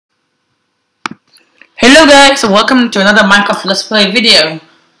Hello guys, and welcome to another Minecraft Let's Play video.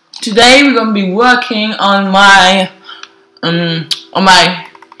 Today we're going to be working on my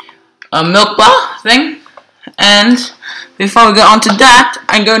milk bar thing, and before we get on to that,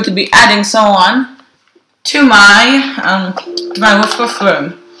 I'm going to be adding someone to my roof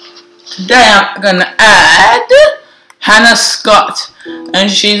room. Today I'm going to add Hannah Scott, and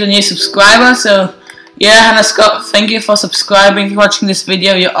she's a new subscriber. So yeah, Hannah Scott, thank you for subscribing. If you're watching this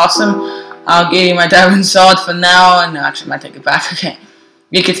video, you're awesome. I'll give you my diamond sword for now. No, actually, I might take it back. Okay,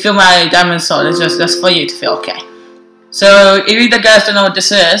 you can feel my diamond sword. It's just for you to feel. Okay. So if you guys don't know what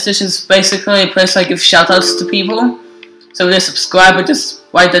this is basically a place I give shoutouts to people. So if they subscribe, just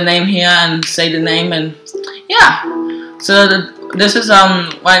write the name here and say the name, and yeah. So this is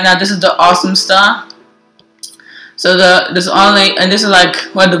right now this is the awesome star. So this is like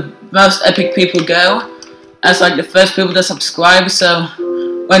where the most epic people go. That's like the first people to subscribe. So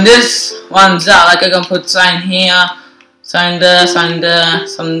when this runs out, like I'm gonna put sign here, sign there, sign there,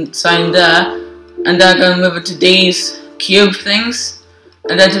 some sign there, and then I'm gonna move it to these cube things,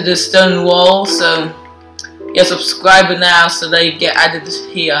 and then to the stone wall. So yeah, subscribe now so they get added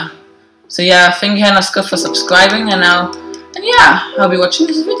here. So yeah, thank you Hannah Scott for subscribing, and yeah, I'll be watching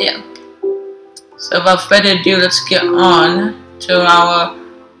this video. So without further ado, let's get on to our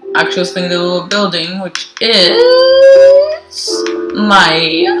actual thing that we were building, which is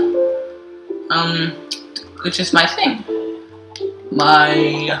my thing.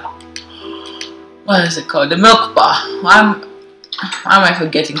 What is it called? The milk bar. Why am I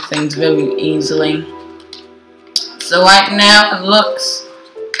forgetting things very easily? So right now it looks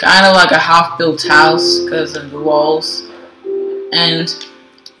kind of like a half-built house because of the walls, and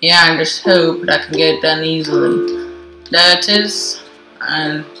yeah, I just hope that I can get it done easily. There it is,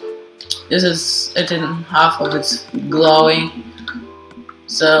 and this is it in half of its glory.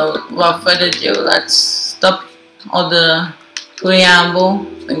 So without further ado, let's stop all the preamble,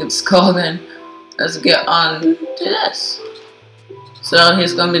 I think it's called, and let's get on to this. So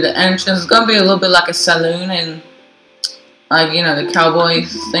here's gonna be the entrance. It's gonna be a little bit like a saloon, and like, you know, the cowboy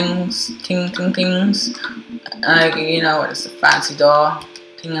things, things, like, you know, it's a fancy door,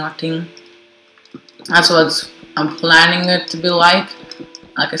 ting. That's what I'm planning it to be like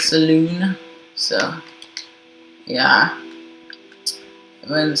a saloon. So yeah,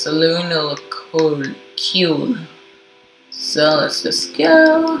 when saloon it'll look cool. So let's just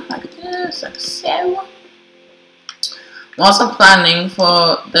go like this, like so. I'm also planning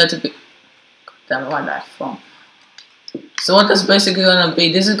for there to be, damn, where did I fall? So what this basically gonna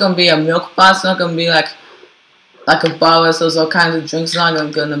be, this is gonna be a milk bar. It's not gonna be like a bar where there's all kinds of drinks. Now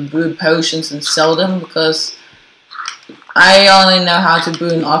I'm gonna brew potions and sell them, because I only know how to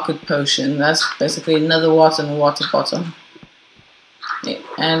brew an awkward potion. That's basically another water in a water bottle. Yeah,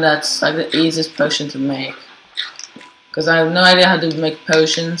 and that's like the easiest potion to make, because I have no idea how to make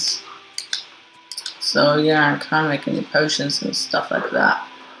potions. So yeah, I can't make any potions and stuff like that.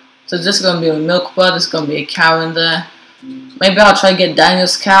 So this is gonna be a milk bar. This is gonna be a cow in there. Maybe I'll try to get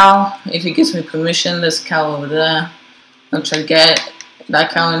Daniel's cow if he gives me permission. This cow over there. I'll try to get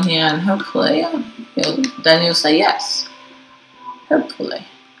that cow in here, and hopefully Daniel say yes. Hopefully.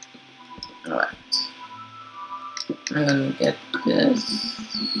 Alright. I'm gonna get this.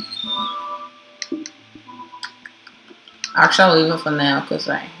 Actually, I'll leave it for now because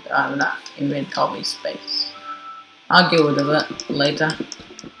I have enough inventory space. I'll get rid of it later.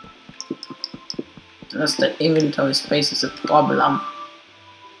 That's the inventory space is a problem.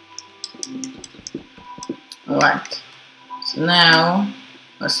 Alright. So now,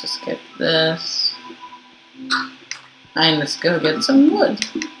 let's just get this. And let's go get some wood,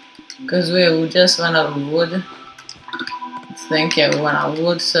 because we just ran out of wood. I think yeah, we ran out of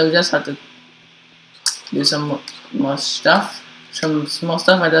wood, so we just have to do some more stuff, some small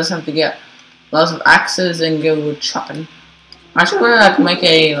stuff. I just have to get lots of axes and go wood chopping. I should really like make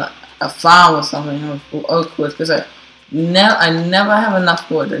a farm or something of oak wood, because I never have enough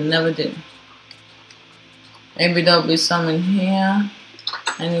wood. I never do. Maybe there'll be some in here.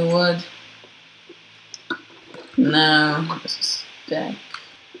 Any wood? No, this is stick.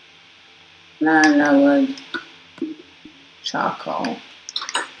 No wood. Charcoal.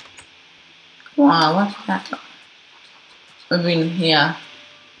 Come on, what's that? Maybe in here.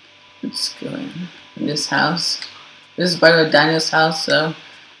 Let's go in this house. This is by the Daniel's house, so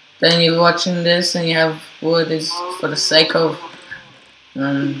then you're watching this and you have wood. Is for the sake of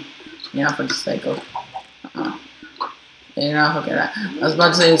yeah, for the sake of you know, forget that. I was about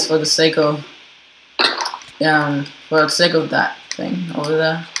to say it's for the sake of for the sake of that thing over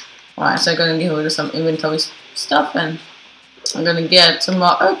there. Alright, so I'm gonna get rid of some inventory stuff, and I'm gonna get some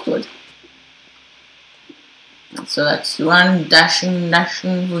more oak wood. So let's run, dashing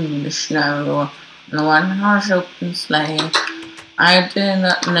through the snow. No one harsh open sleigh. I do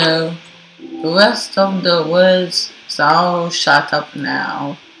not know the rest of the words, so I'll shut up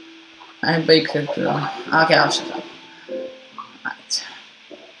now. I break the girl. Okay, I'll shut up. Right.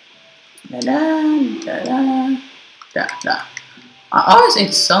 Da-da. I always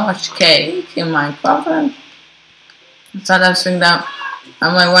eat so much cake in my brother. Sometimes think that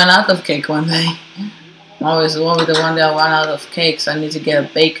I might run out of cake one day. I'm always worried that one day I'll run out of cake, so I need to get a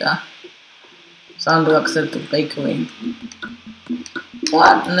baker. So I'm directed at the bakery.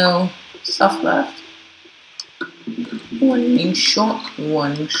 What? No stuff left. One short.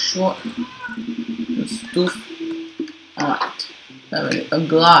 Stoof. Alright. A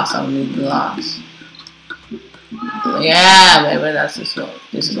glass, I'll need glass. Yeah, baby, this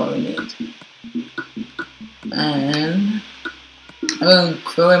is what we need. And I'm going to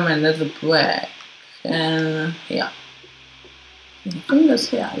throw him in little brick. And yeah. Fingers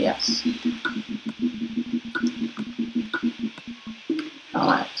here, yes.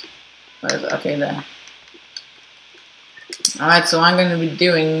 Alright. Okay, there. Alright, so what I'm going to be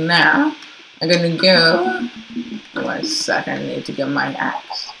doing now, I'm going to go. Wait a second, I need to get my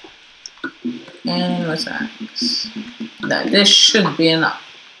axe. And what's axe? This should be enough.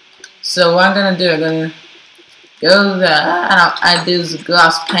 So what I'm going to do, I'm going to go there and I'll add these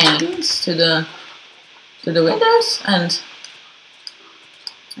glass panes to the windows, and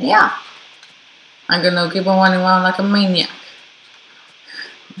yeah, I'm going to keep on running around like a maniac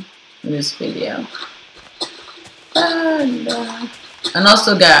in this video. And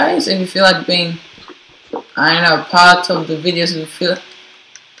also guys, if you feel like being, I don't know, part of the videos,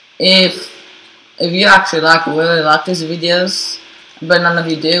 if you actually really like these videos, but none of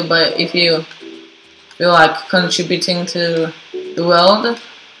you do, but if you feel like contributing to the world,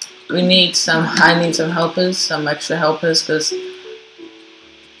 I need some helpers, some extra helpers, because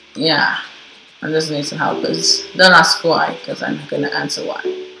yeah, I just need some helpers. Don't ask why, because I'm not going to answer why.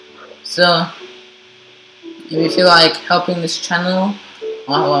 So if you feel like helping this channel,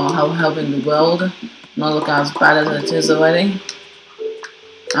 or helping the world, not looking as bad as it is already,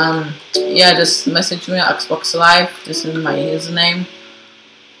 yeah, just message me at Xbox Live. This is my username.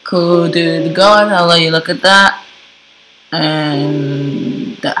 Cool dude God, I'll let you look at that.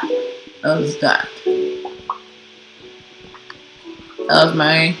 And that was that. That was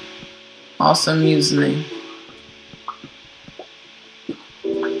my awesome username.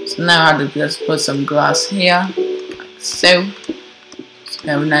 So now I have to just put some glass here, like so. So we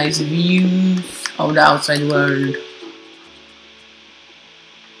have a nice view of the outside world.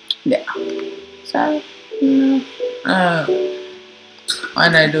 Yeah. So, why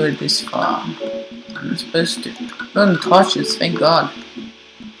did I do it this far? I'm supposed to. No torches, thank God.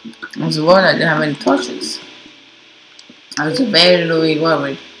 I was worried I didn't have any torches. I was very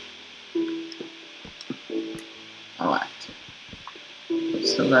worried. Alright.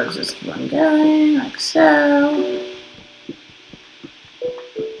 So let's just keep on going, like so.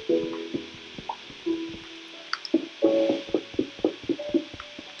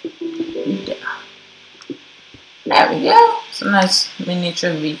 There we go. Some nice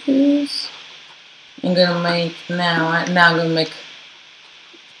miniature views. I'm gonna make now I'm gonna make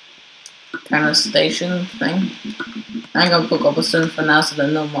kind of station thing. I'm gonna put cobblestone for now so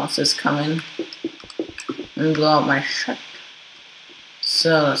that no monsters come in and blow up my shit.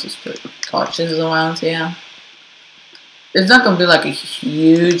 So let's just put torches around here. It's not gonna be like a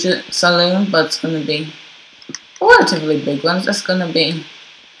huge saloon, but it's gonna be a relatively big one. It's just gonna be,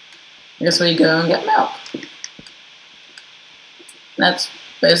 I guess, where you go and get milk. That's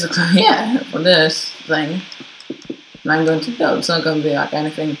basically, yeah, for this thing I'm going to build. It's not going to be like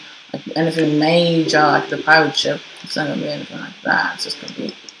anything major like the pirate ship. It's not going to be anything like that. It's just going to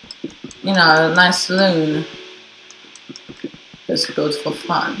be, you know, a nice saloon just built for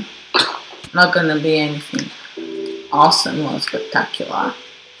fun. Not going to be anything awesome or spectacular.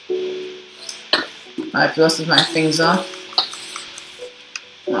 Alright, the rest of my things off.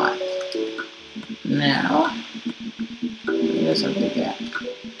 Alright. Now there's something to get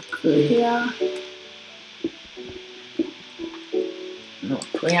through here. No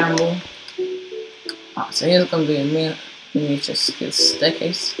preamble. So here's gonna be a miniature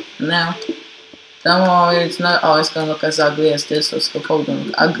staircase. Now, don't worry, it's not always gonna look as ugly as this, so it's probably gonna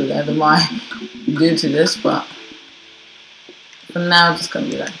look ugly. I don't know why you do to this, but for now it's just gonna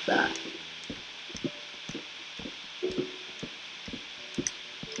be like that.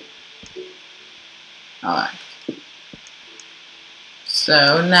 Alright.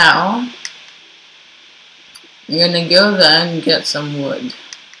 So now you're gonna go there and get some wood.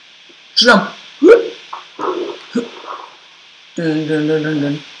 Jump! Dun dun dun dun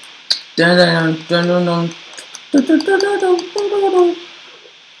dun. Dun dun dun dun dun. Dun dun dun dun dun dun dun.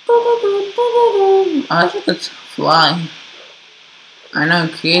 I think it's fly. I know I'm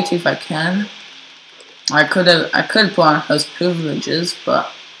creative. I can. I could put on host privileges,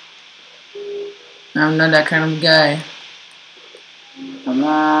 but I'm not that kind of guy. Come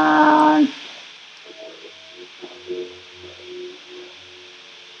on.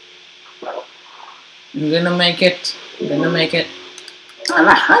 I'm gonna make it. I'm gonna make it. Oh,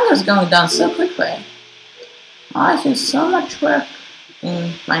 my hunger's going down so quickly. Oh, I do so much work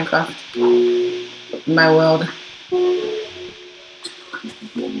in Minecraft. In my world.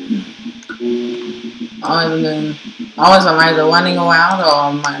 Always I'm either running around or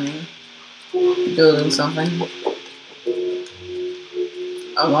I'm mining. Doing something.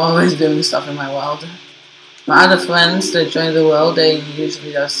 I'm always doing stuff in my world. My other friends that join the world, they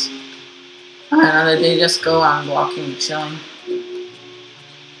usually just, I don't know, they just go on walking and chilling.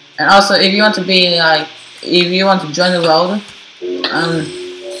 And also, if you want to be like, if you want to join the world,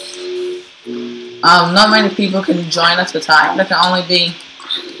 not many people can join at a time. There can only be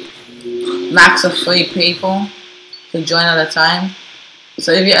max of 3 people to join at a time.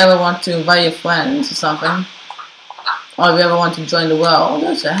 So if you ever want to invite your friends or something, or if you ever want to join the world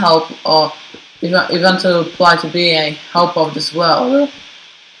to help, or if you want to apply to be a helper of this world,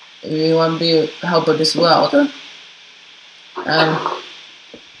 if you want to be a helper of this world,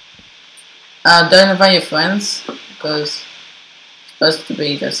 don't invite your friends, because it's supposed to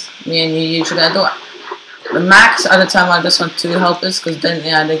be just me and you usually. I don't. The max at the time I just want 2 helpers, because then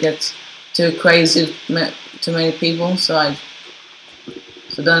they get too crazy, too many people. So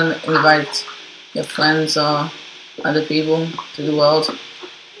don't invite your friends or other people to the world.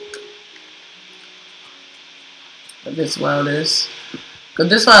 But this world is. Because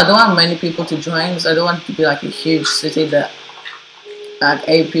this one I don't want many people to join, because I don't want it to be like a huge city that like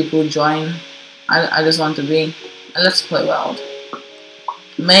 8 people join. I just want to be a Let's Play world.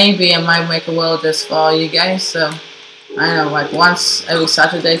 Maybe I might make a world just for you guys, so I don't know, like once every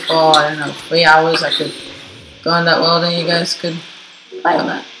Saturday for, I don't know, 3 hours I could go in that world and you guys could play on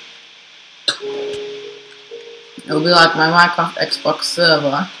that. It'll be like my Minecraft Xbox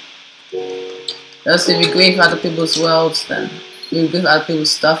server. Just if you grief other people's worlds, then if you grief other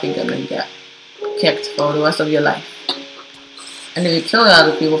people's stuff, you're gonna get kicked for the rest of your life. And if you kill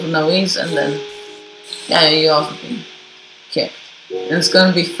other people for no reason, then yeah, you also be kicked. And it's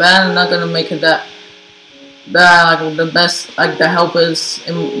gonna be fair. I'm not gonna make it that like the best, like the helpers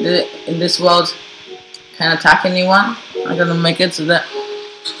in this world can attack anyone. I'm gonna make it so that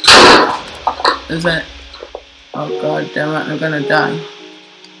is it. Oh god damn it! I'm gonna die.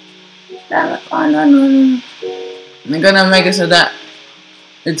 Damn it! Oh no. I'm gonna make it so that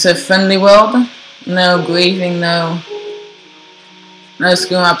it's a friendly world. No grieving, no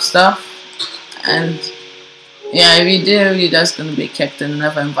screwing up stuff. And yeah, if you do, you're just gonna be kicked and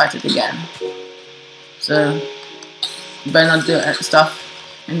never invited again. So you better not do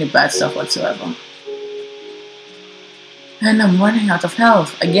any bad stuff whatsoever. And I'm running out of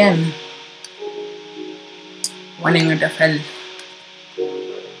health again. Running out of health.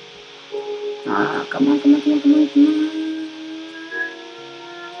 Come on.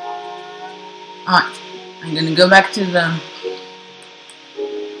 Alright, I'm gonna go back to the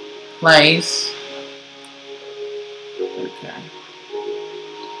place. Okay.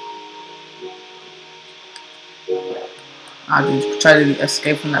 I'll try to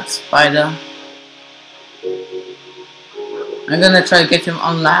escape from that spider. I'm gonna try to get him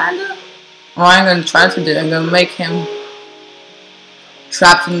on land. What I'm gonna try to do, I'm gonna make him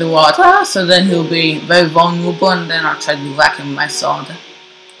trapped in the water, so then he'll be very vulnerable, and then I'll try to whack him with my sword.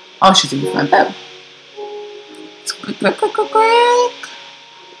 I'll shoot him with my bow. Quick.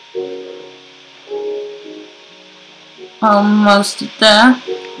 Almost there.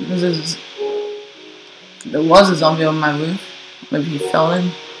 There was a zombie on my roof. Maybe he fell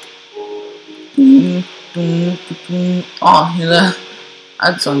in. Oh,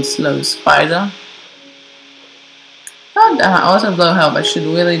 that's one slow spider. God damn, I also have low health. I should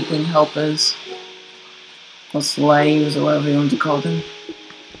really bring helpers. Or slaves, or whatever you want to call them.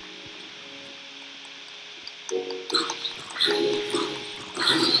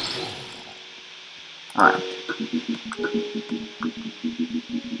 Alright.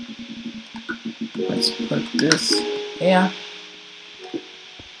 Let's put this here.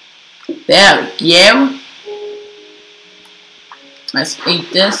 There we go. Let's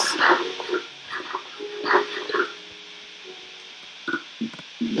eat this.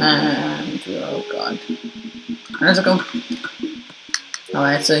 And oh god. Let's go.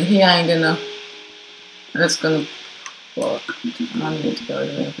 Alright, so here I'm gonna But I need to go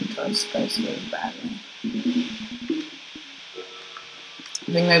to the inventory space really badly.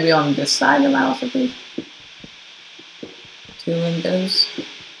 I think maybe on this side of the house would be 2 windows.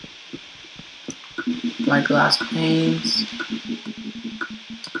 My glass panes.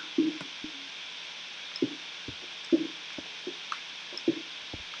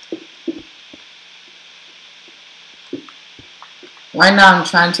 Right now I'm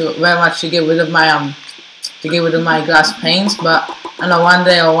trying to very much to get rid of my glass panes, but I know one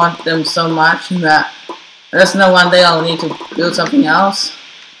day I'll want them so much that I just know one day I'll need to build something else.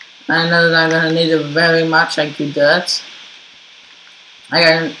 I know that I'm gonna need it very much, like the dirt.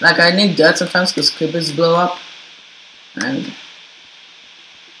 I need dirt sometimes because creepers blow up, and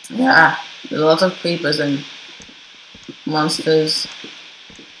yeah, there's a lot of creepers and monsters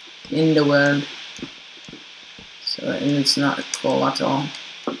in the world. So, and it's not cool at all.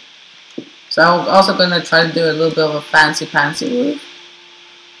 So I'm also gonna try to do a little bit of a fancy roof.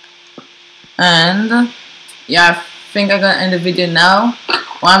 And yeah, I think I'm gonna end the video now.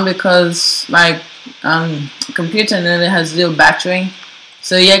 One, because my computer nearly has 0 battery.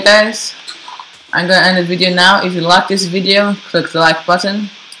 So yeah guys, I'm gonna end the video now. If you like this video, click the like button.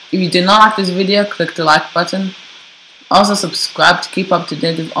 If you do not like this video, click the like button. Also subscribe to keep up to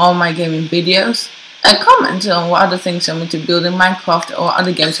date with all my gaming videos. And comment on what other things you want me to build in Minecraft or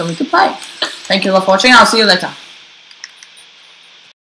other games you want me to play. Thank you all for watching. I'll see you later.